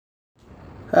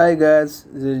Hi guys,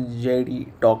 this is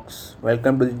JD Talks.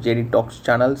 Welcome to the JD Talks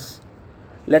channels.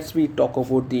 Let's we talk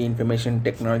about the information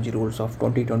technology rules of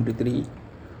 2023.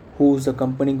 Who is the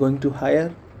company going to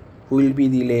hire? Who will be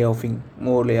the layoffing?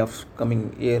 More layoffs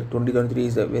coming year. 2023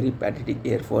 is a very pathetic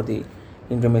year for the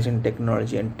information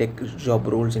technology and tech job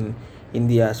roles in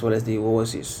India as well as the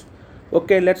overseas.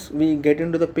 Okay, let's we get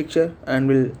into the picture and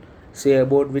we'll say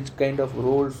about which kind of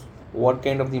roles, what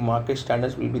kind of the market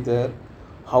standards will be there,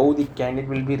 how the candidate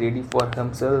will be ready for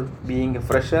himself being a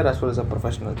fresher as well as a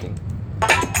professional thing.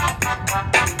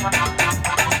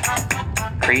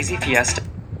 Crazy Fiesta.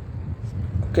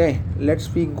 Okay,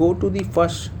 let's we go to the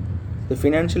first. The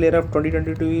financial year of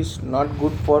 2022 is not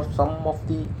good for some of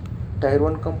the tier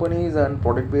 1 companies and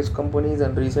product based companies,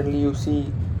 and recently you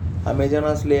see Amazon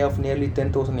has laid off nearly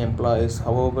 10,000 employees.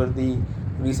 However, the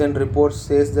recent report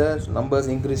says the numbers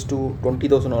increase to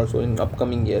 20,000 also in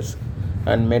upcoming years,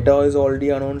 and Meta has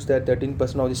already announced that 13%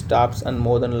 of the staffs and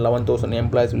more than 11,000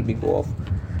 employees will be go off.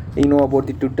 You know about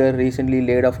the Twitter recently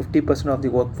laid off 50% of the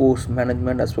workforce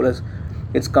management, as well as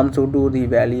it's comes out to the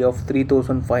value of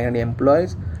 3,500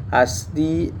 employees as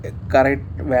the correct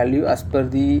value as per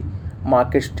the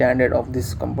market standard of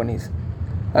these companies.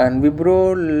 And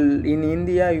Wipro in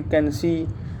India, you can see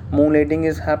moonlighting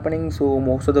is happening, so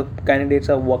most of the candidates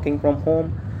are working from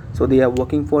home, so they are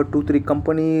working for 2 3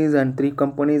 companies and 3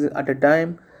 companies at a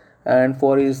time, and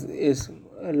for his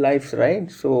lives, right?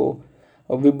 So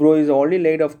Wipro is already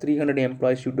laid off 300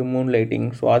 employees due to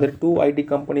moonlighting. So other two IT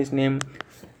companies named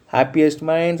Happiest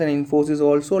Minds and Infosys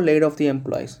also laid off the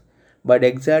employees, but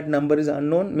exact number is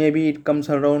unknown. Maybe it comes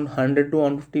around 100 to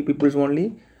 150 people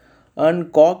only.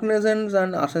 And Cognizant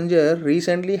and Accenture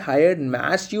recently hired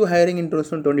massive hiring in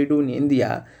 2022 in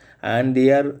India, and they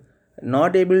are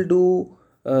not able to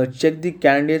check the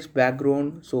candidates'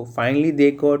 background. So finally,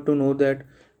 they got to know that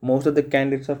most of the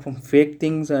candidates are from fake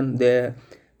things, and they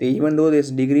even though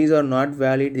these degrees are not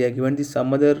valid, they are given the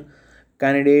some other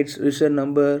candidates research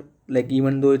number. Like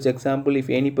even though it's example, if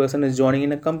any person is joining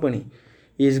in a company,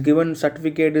 he is given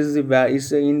certificate is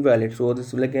invalid. So this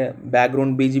is like a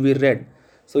background BGB red,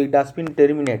 so it has been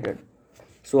terminated.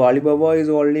 So Alibaba is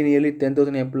already nearly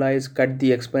 10,000 employees, cut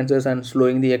the expenses and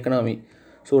slowing the economy.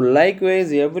 So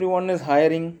likewise, everyone is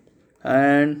hiring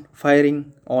and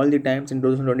firing all the times in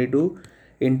 2022.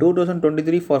 In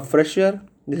 2023 for fresher,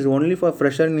 this is only for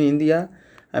fresher in India.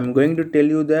 I'm going to tell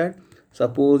you that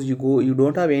suppose you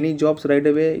don't have any jobs right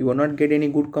away, you will not get any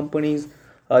good companies,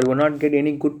 or you will not get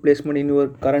any good placement in your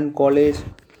current college,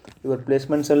 your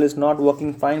placement cell is not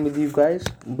working fine with you guys,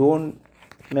 don't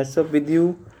mess up with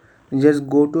you. Just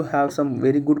go to have some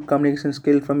very good communication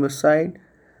skill from your side,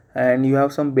 and you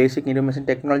have some basic information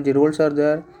technology roles are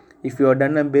there. If you are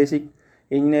done a basic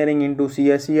engineering into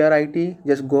CSE or IT,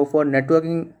 just go for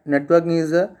networking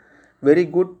is a very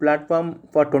good platform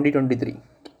for 2023.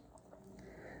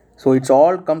 So it's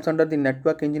all comes under the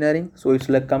network engineering, so it's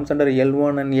like comes under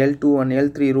L1 and L2 and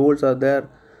L3 roles are there.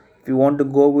 If you want to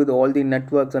go with all the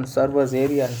networks and servers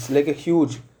area, it's like a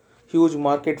huge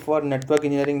market for network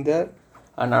engineering there.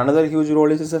 And another huge role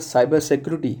is a cyber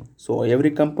security, so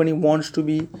every company wants to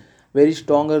be very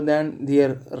stronger than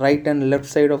their right and left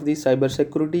side of the cyber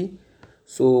security.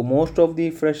 So most of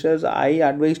the freshers I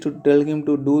advise to tell him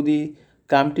to do the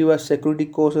CAMTIVA security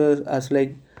courses as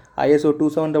like ISO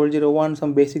 27001,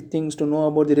 some basic things to know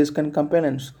about the risk and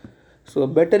components. So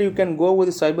better you can go with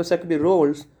the cybersecurity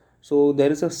roles. So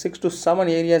there is a 6 to 7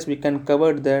 areas we can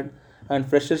cover that, and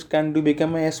freshers can do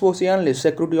become a SOC analyst,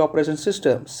 security operations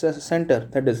system center,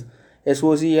 that is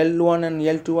SOC L1 and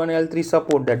L2 and L3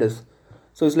 support, that is.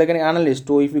 So it's like an analyst.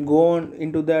 So if you go on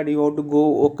into that, you have to go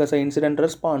work as an incident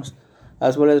response,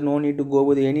 as well as no need to go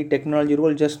with any technology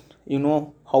role. Just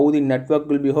how the network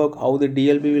will be work, how the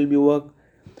DLP will be work,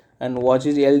 and what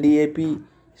is LDAP.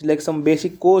 It's like some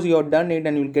basic course you have done it,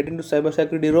 and you'll get into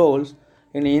cybersecurity roles.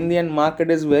 In Indian market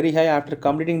is very high. After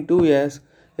completing 2 years,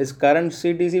 his current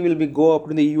CTC will be go up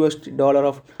to the USD dollar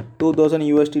of 2000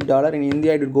 USD dollar. In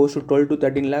India, it goes to 12 to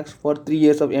 13 lakhs for 3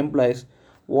 years of employees.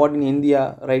 What in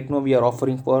India right now we are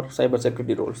offering for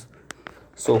cybersecurity roles.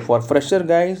 So for fresher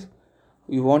guys,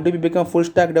 you want to become full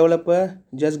stack developer,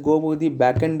 just go with the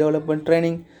back end development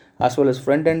training as well as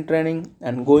front end training,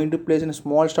 and go into place in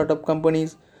small startup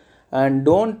companies. And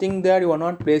don't think that you are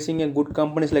not placing in good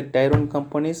companies like tier 1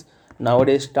 companies.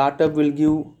 Nowadays startup will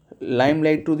give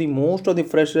limelight to the most of the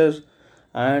freshers.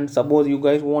 And suppose you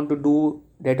guys want to do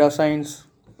data science,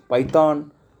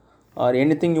 Python, or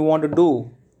anything you want to do,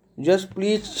 just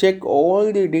please check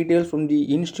all the details from the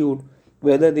institute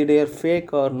whether they are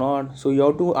fake or not. So you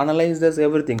have to analyze this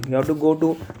everything. You have to go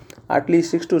to at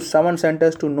least 6 to 7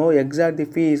 centers to know exact the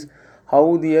fees,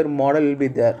 how their model will be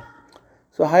there.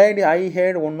 So I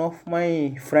had one of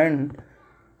my friend,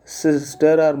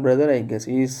 sister or brother, I guess,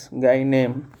 is guy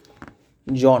named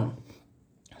John.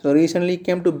 So recently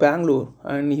came to Bangalore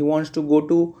and he wants to go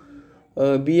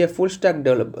to be a full stack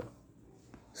developer.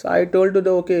 So I told to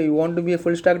the okay, you want to be a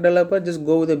full stack developer, just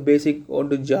go with the basic or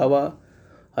to Java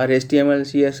or HTML,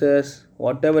 CSS,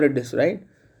 whatever it is, right?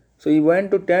 So he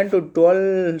went to 10 to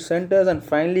 12 centers and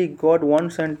finally got one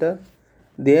center.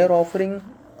 They are offering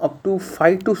up to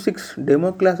 5 to 6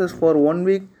 demo classes for 1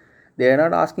 week. They are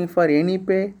not asking for any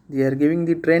pay. They are giving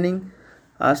the training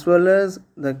as well as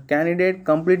the candidate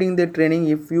completing the training.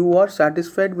 If you are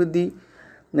satisfied with the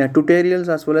tutorials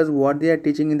as well as what they are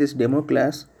teaching in this demo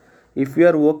class, if you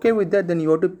are okay with that, then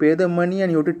you have to pay the money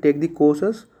and you have to take the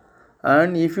courses.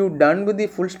 And if you done with the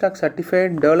full stack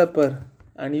certified developer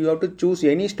and you have to choose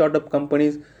any startup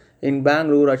companies in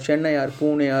Bangalore or Chennai or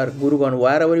Pune or Gurugram,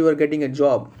 wherever you are getting a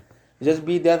job, just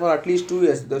be there for at least 2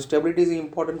 years. The stability is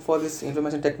important for this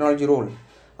information technology role.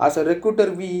 As a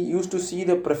recruiter, we used to see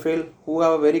the profile who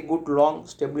have a very good long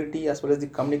stability as well as the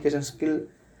communication skill.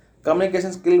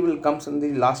 Communication skill will comes in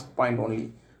the last point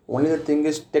only. Only the thing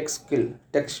is tech skill,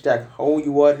 tech stack, how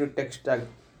you are your tech stack,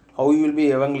 how you will be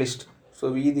evangelist.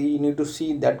 So we need to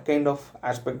see that kind of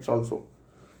aspects also.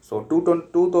 So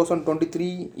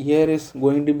 2023 year is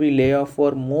going to be layoff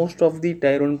for most of the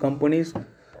tier 1 companies,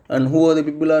 and who are the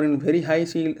people are in very high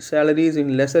salaries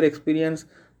in lesser experience.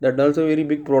 That also a very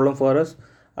big problem for us.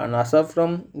 And as of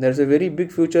from, there's a very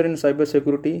big future in cyber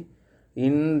security.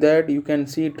 In that you can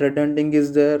see threat hunting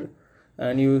is there,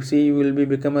 and you see you will be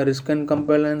become a risk and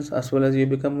compliance as well as you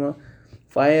become a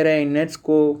FireEye,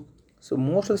 Netscope. So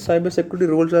most of the cyber security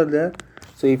roles are there.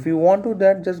 So if you want to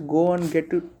that, just go and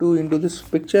get to into these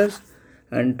pictures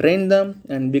and train them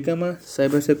and become a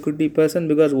cyber security person.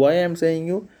 Because why I'm saying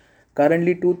you,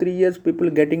 currently 2-3 years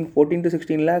people getting 14 to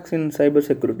 16 lakhs in cyber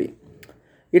security.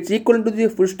 It's equal to the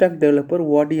full stack developer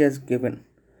what he has given.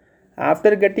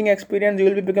 After getting experience, you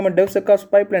will be become a DevSecOps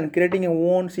pipeline, creating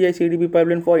your own CI/CD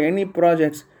pipeline for any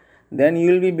projects. Then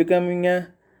you will be becoming a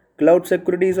cloud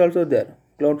security is also there.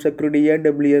 Cloud security,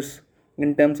 AWS,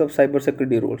 in terms of cyber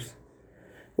security roles.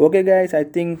 Okay, guys, I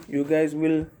think you guys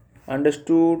will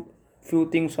understood few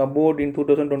things about in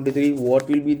 2023 what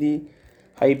will be the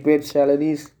high paid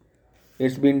salaries.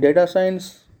 It's been data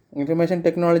science, information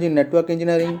technology, network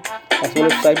engineering, as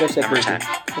well as cyber security.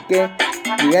 Okay,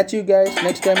 we catch you guys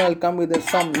next time. I'll come with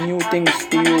some new things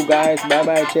to you guys. Bye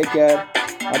bye, take care.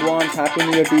 Advance happy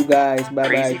new year to you guys. Bye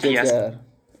bye, take care.